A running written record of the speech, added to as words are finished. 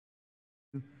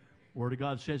Word of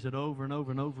God says it over and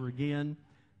over and over again,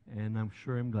 and I'm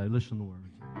sure I'm glad. Listen to the words.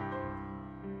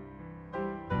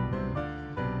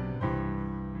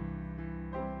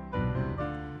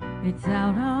 It's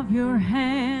out of your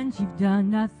hands, you've done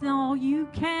nothing, all you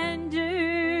can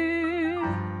do.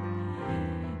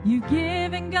 You've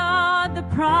given God the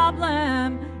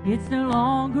problem, it's no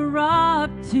longer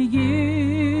up to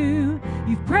you.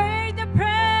 You've prayed the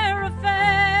prayer of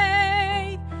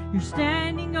faith, you're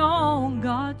standing on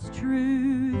God's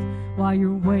truth. While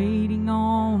you're waiting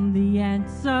on the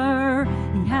answer,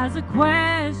 He has a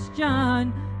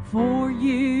question for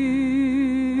you.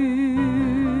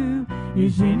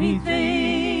 Is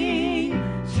anything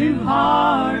too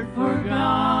hard for God?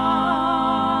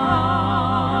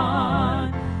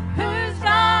 Who's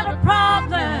got a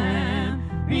problem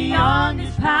beyond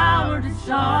His power to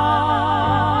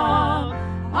solve?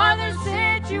 Are there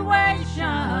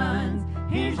situations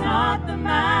He's not the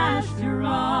master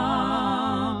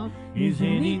of? Is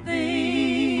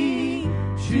anything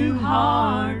too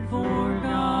hard for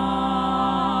God?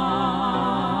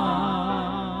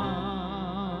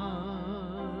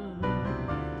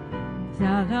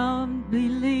 Without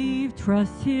unbelief,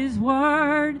 trust His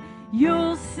word,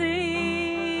 you'll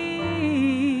see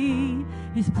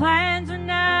His plans are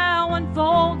now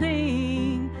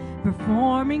unfolding,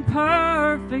 performing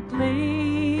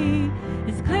perfectly.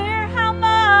 It's clear how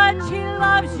much He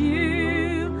loves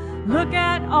you. Look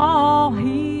at all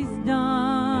He's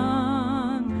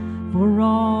done. For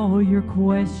all your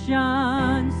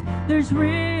questions, there's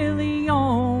really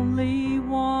only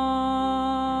one.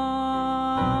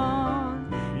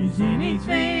 Is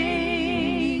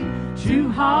anything too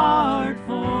hard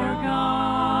for God?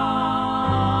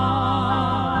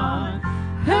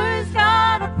 Who's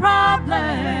got a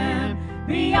problem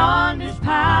beyond His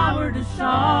power to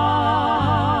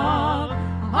solve?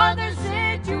 Are there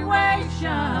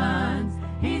situations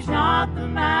He's not the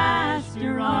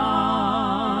master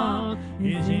of?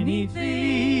 Is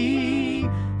anything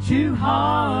too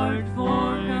hard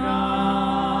for God?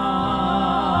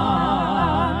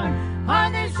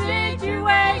 Are there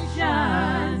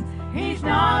situations He's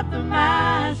not the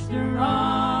master of?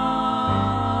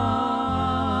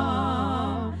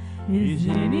 Is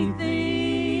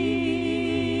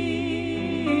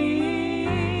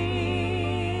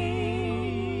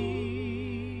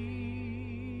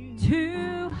anything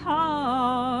too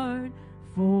hard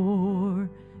for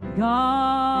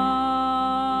God?